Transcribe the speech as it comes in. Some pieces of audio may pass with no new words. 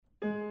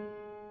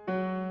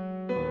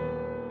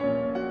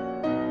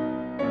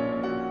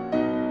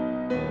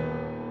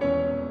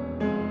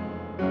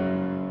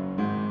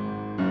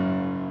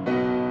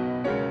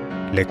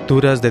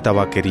Lecturas de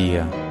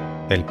tabaquería.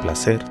 El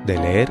placer de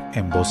leer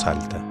en voz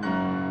alta.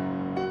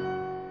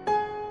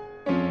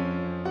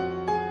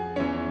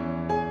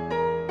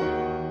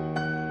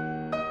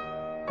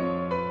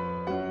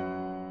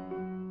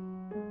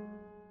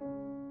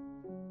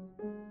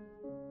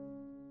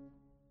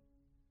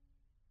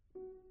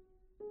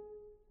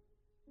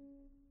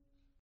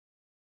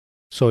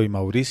 Soy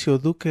Mauricio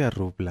Duque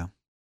Arrubla.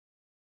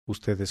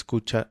 Usted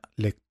escucha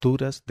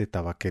Lecturas de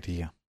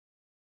tabaquería.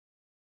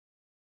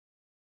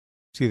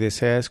 Si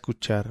desea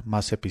escuchar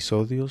más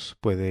episodios,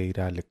 puede ir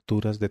a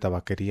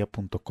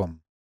lecturasdetabaquería.com.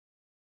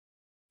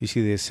 Y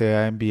si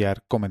desea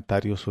enviar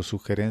comentarios o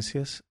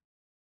sugerencias,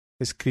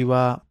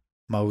 escriba a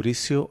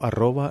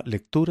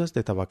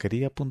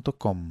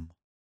mauricio@lecturasdetabaquería.com.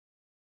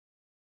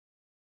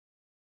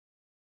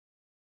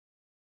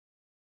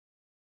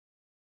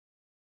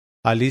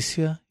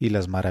 Alicia y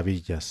las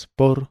maravillas,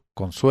 por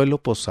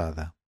Consuelo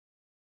Posada.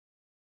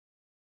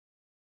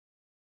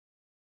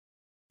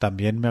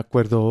 También me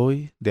acuerdo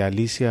hoy de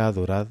Alicia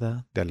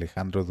Adorada, de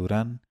Alejandro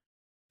Durán,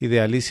 y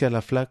de Alicia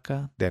la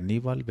Flaca, de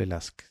Aníbal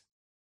Velázquez.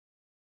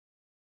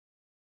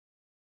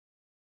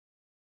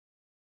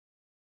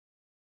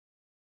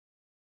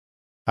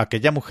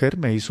 Aquella mujer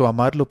me hizo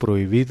amar lo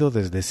prohibido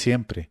desde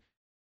siempre,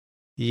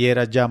 y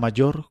era ya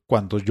mayor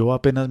cuando yo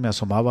apenas me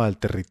asomaba al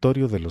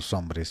territorio de los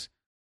hombres.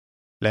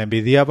 La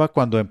envidiaba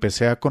cuando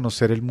empecé a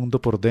conocer el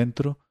mundo por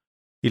dentro,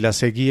 y la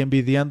seguí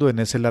envidiando en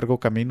ese largo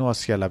camino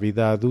hacia la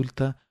vida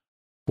adulta,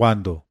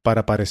 cuando,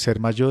 para parecer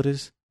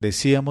mayores,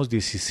 decíamos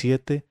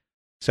 17,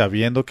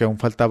 sabiendo que aún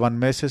faltaban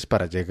meses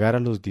para llegar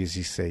a los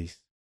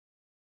 16.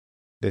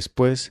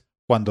 Después,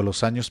 cuando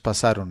los años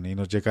pasaron y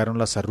nos llegaron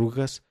las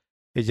arrugas,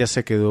 ella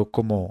se quedó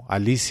como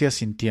Alicia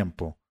sin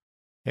tiempo,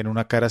 en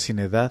una cara sin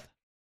edad,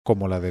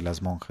 como la de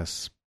las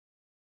monjas.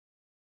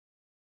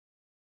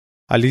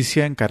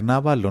 Alicia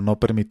encarnaba lo no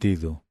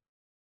permitido.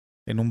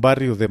 En un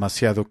barrio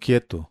demasiado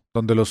quieto,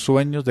 donde los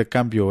sueños de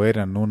cambio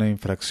eran una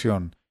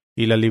infracción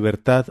y la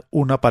libertad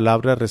una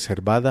palabra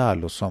reservada a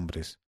los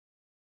hombres.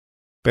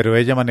 Pero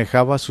ella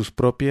manejaba sus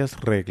propias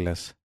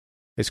reglas,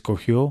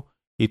 escogió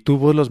y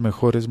tuvo los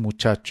mejores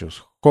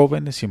muchachos,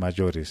 jóvenes y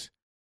mayores.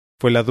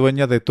 Fue la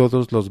dueña de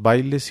todos los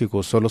bailes y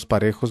gozó los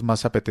parejos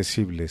más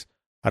apetecibles,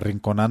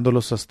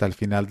 arrinconándolos hasta el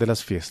final de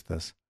las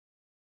fiestas.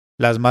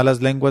 Las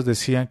malas lenguas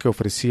decían que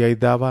ofrecía y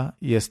daba,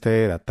 y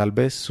este era, tal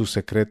vez, su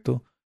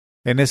secreto,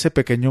 en ese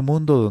pequeño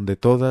mundo donde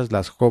todas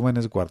las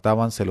jóvenes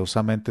guardaban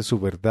celosamente su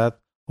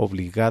verdad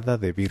obligada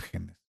de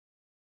vírgenes.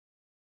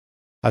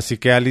 Así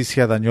que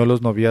Alicia dañó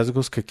los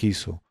noviazgos que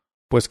quiso,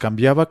 pues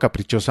cambiaba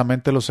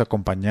caprichosamente los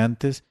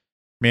acompañantes,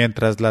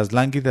 mientras las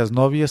lánguidas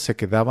novias se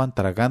quedaban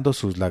tragando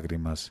sus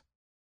lágrimas.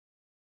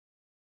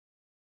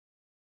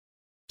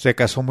 Se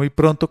casó muy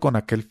pronto con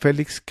aquel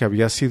Félix que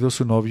había sido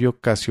su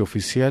novio casi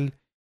oficial,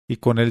 y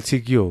con él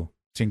siguió,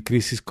 sin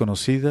crisis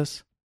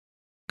conocidas,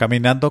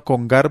 caminando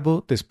con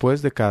garbo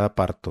después de cada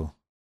parto,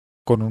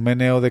 con un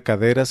meneo de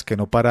caderas que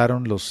no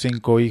pararon los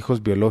 5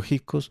 hijos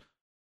biológicos,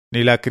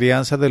 ni la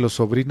crianza de los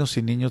sobrinos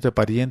y niños de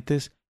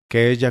parientes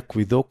que ella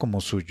cuidó como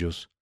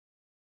suyos.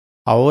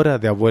 Ahora,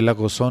 de abuela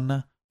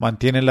gozona,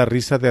 mantiene la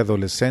risa de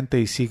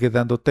adolescente y sigue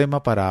dando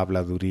tema para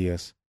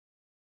habladurías.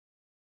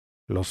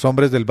 Los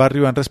hombres del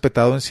barrio han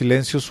respetado en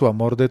silencio su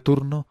amor de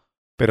turno,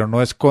 pero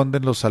no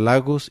esconden los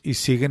halagos y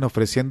siguen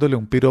ofreciéndole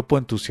un piropo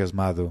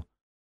entusiasmado.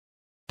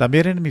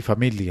 También en mi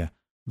familia,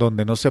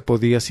 donde no se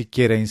podía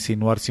siquiera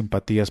insinuar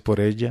simpatías por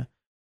ella,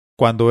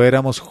 cuando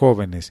éramos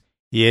jóvenes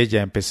y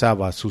ella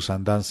empezaba sus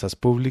andanzas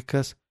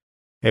públicas,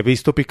 he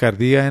visto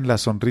picardía en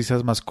las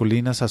sonrisas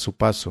masculinas a su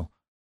paso,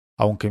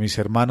 aunque mis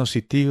hermanos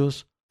y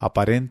tíos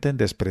aparenten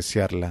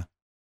despreciarla.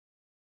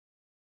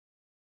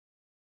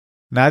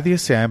 Nadie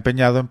se ha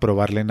empeñado en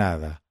probarle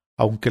nada,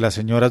 aunque las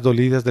señoras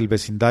dolidas del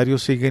vecindario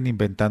siguen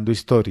inventando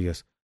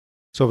historias,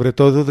 sobre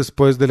todo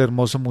después del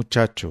hermoso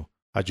muchacho,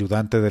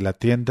 ayudante de la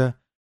tienda,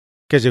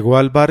 que llegó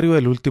al barrio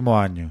el último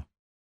año.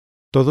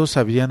 Todos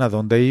sabían a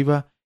dónde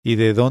iba y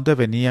de dónde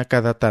venía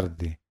cada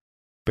tarde,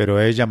 pero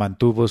ella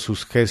mantuvo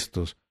sus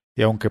gestos,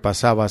 y aunque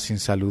pasaba sin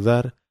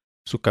saludar,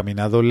 su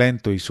caminado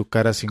lento y su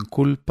cara sin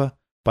culpa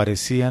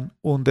parecían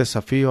un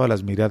desafío a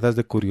las miradas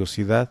de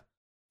curiosidad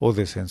o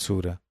de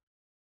censura.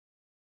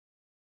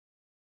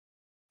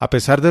 A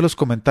pesar de los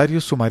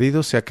comentarios, su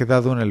marido se ha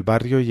quedado en el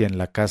barrio y en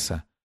la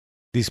casa,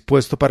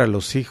 dispuesto para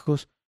los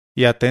hijos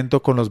y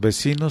atento con los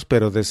vecinos,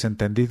 pero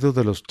desentendido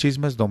de los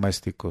chismes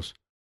domésticos.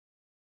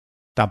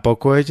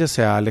 Tampoco ella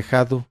se ha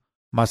alejado,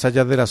 más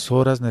allá de las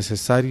horas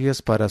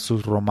necesarias para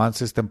sus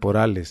romances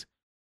temporales,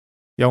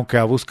 y aunque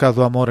ha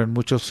buscado amor en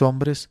muchos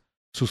hombres,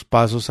 sus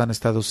pasos han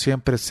estado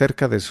siempre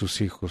cerca de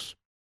sus hijos.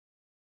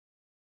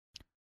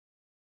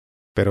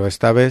 Pero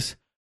esta vez,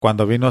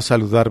 cuando vino a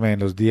saludarme en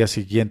los días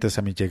siguientes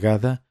a mi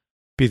llegada,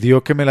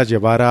 pidió que me la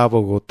llevara a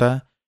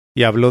Bogotá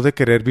y habló de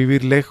querer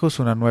vivir lejos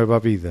una nueva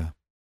vida.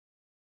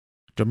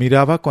 Yo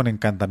miraba con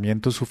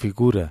encantamiento su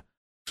figura,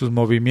 sus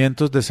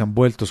movimientos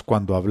desenvueltos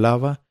cuando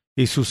hablaba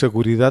y su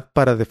seguridad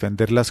para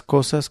defender las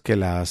cosas que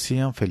la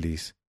hacían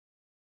feliz.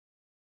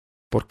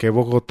 —¿Por qué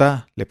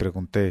Bogotá? —le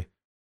pregunté.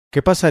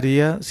 ¿Qué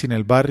pasaría sin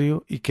el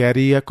barrio y qué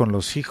haría con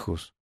los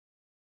hijos?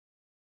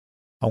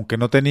 Aunque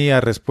no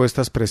tenía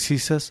respuestas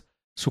precisas,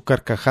 su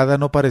carcajada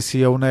no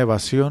parecía una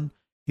evasión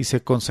y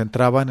se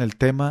concentraba en el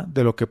tema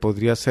de lo que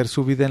podría ser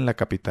su vida en la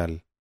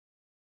capital.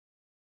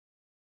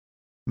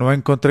 No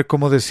encontré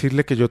cómo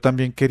decirle que yo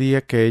también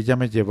quería que ella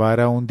me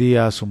llevara un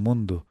día a su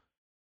mundo,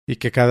 y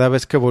que cada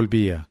vez que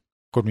volvía,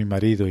 con mi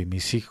marido y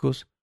mis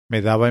hijos,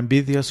 me daba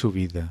envidia su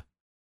vida.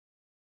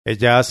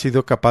 Ella ha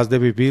sido capaz de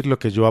vivir lo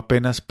que yo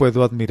apenas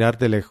puedo admirar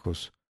de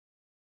lejos,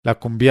 la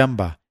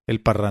cumbiamba,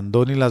 el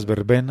parrandón y las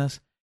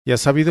verbenas, y ha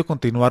sabido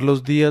continuar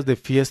los días de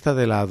fiesta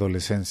de la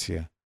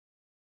adolescencia.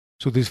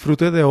 Su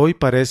disfrute de hoy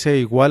parece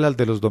igual al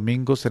de los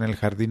domingos en el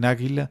Jardín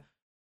Águila,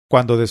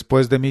 cuando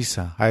después de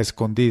misa, a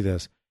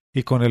escondidas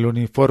y con el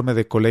uniforme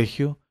de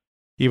colegio,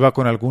 iba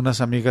con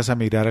algunas amigas a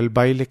mirar el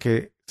baile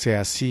que se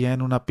hacía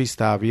en una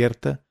pista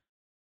abierta,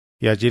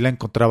 y allí la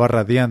encontraba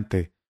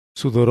radiante,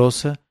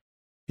 sudorosa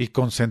y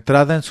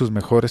concentrada en sus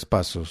mejores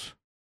pasos.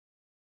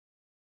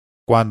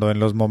 Cuando en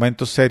los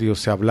momentos serios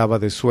se hablaba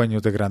de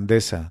sueños de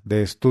grandeza,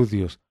 de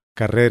estudios,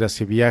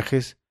 carreras y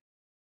viajes,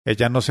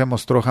 ella no se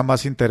mostró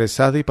jamás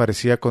interesada y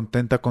parecía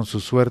contenta con su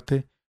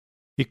suerte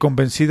y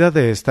convencida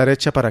de estar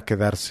hecha para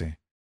quedarse.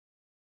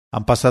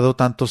 Han pasado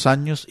tantos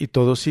años y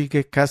todo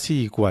sigue casi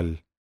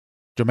igual.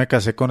 Yo me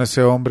casé con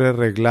ese hombre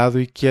arreglado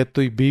y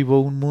quieto y vivo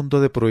un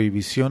mundo de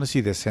prohibiciones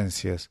y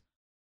decencias.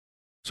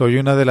 Soy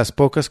una de las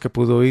pocas que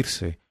pudo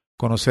irse,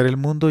 conocer el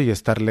mundo y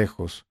estar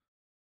lejos.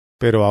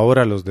 Pero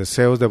ahora los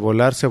deseos de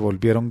volar se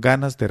volvieron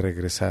ganas de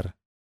regresar.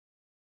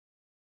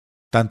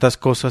 Tantas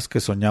cosas que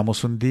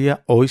soñamos un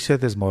día hoy se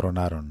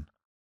desmoronaron.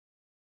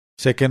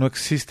 Sé que no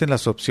existen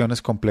las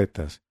opciones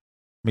completas.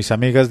 Mis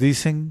amigas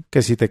dicen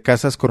que si te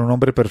casas con un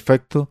hombre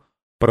perfecto,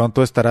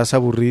 pronto estarás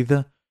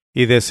aburrida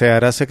y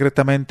desearás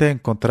secretamente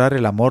encontrar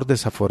el amor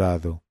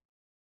desaforado.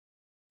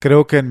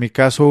 Creo que en mi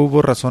caso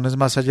hubo razones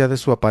más allá de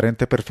su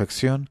aparente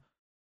perfección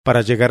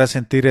para llegar a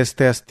sentir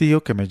este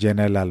hastío que me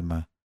llena el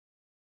alma.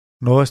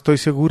 No estoy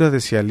segura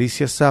de si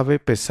Alicia sabe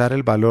pesar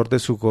el valor de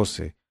su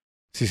goce,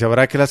 si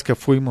sabrá que las que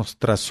fuimos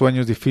tras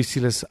sueños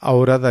difíciles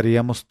ahora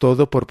daríamos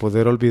todo por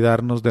poder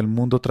olvidarnos del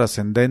mundo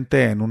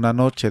trascendente en una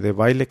noche de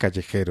baile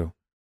callejero.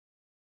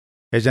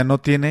 Ella no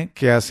tiene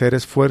que hacer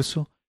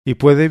esfuerzo y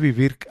puede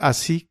vivir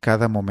así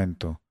cada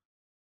momento.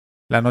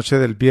 La noche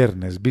del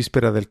viernes,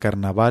 víspera del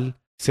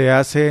carnaval, se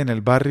hace en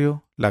el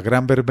barrio la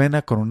gran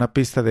verbena con una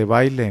pista de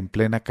baile en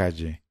plena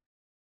calle.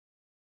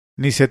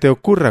 Ni se te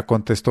ocurra,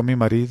 contestó mi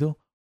marido,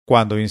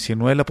 cuando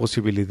insinué la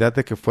posibilidad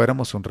de que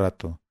fuéramos un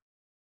rato.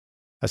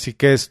 Así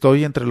que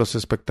estoy entre los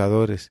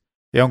espectadores,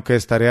 y aunque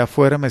estaré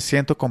afuera me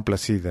siento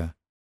complacida.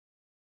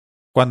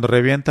 Cuando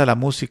revienta la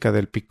música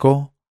del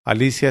picó,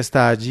 Alicia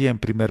está allí en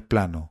primer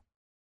plano.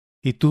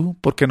 ¿Y tú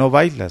por qué no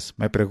bailas?,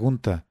 me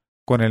pregunta,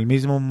 con el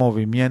mismo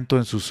movimiento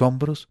en sus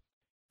hombros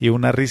y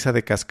una risa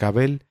de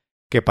cascabel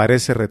que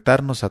parece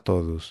retarnos a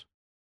todos.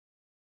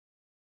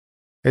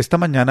 Esta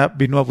mañana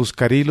vino a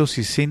buscar hilos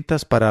y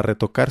cintas para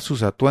retocar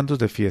sus atuendos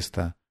de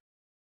fiesta.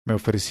 Me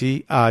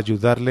ofrecí a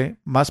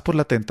ayudarle más por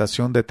la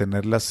tentación de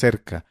tenerla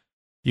cerca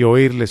y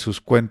oírle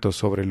sus cuentos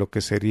sobre lo que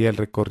sería el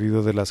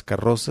recorrido de las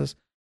carrozas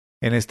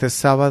en este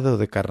sábado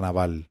de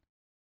carnaval.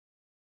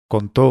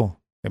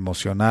 Contó,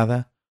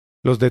 emocionada,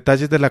 los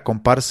detalles de la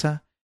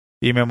comparsa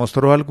y me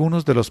mostró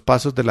algunos de los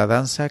pasos de la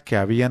danza que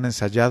habían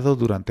ensayado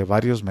durante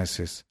varios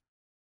meses.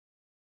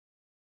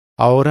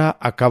 Ahora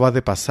acaba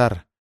de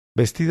pasar,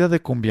 vestida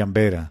de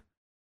cumbiambera.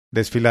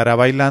 Desfilará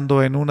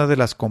bailando en una de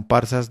las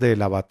comparsas de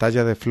la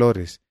Batalla de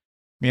Flores,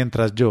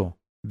 mientras yo,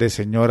 de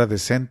señora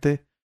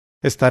decente,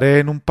 estaré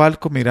en un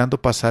palco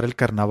mirando pasar el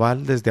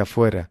carnaval desde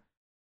afuera,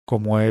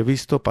 como he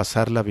visto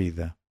pasar la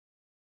vida.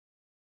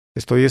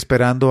 Estoy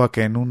esperando a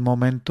que en un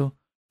momento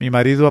mi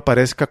marido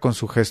aparezca con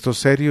su gesto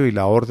serio y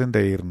la orden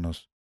de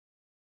irnos.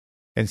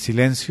 En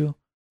silencio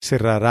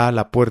cerrará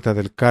la puerta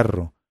del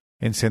carro,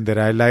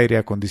 encenderá el aire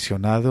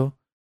acondicionado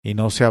y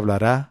no se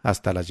hablará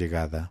hasta la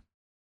llegada.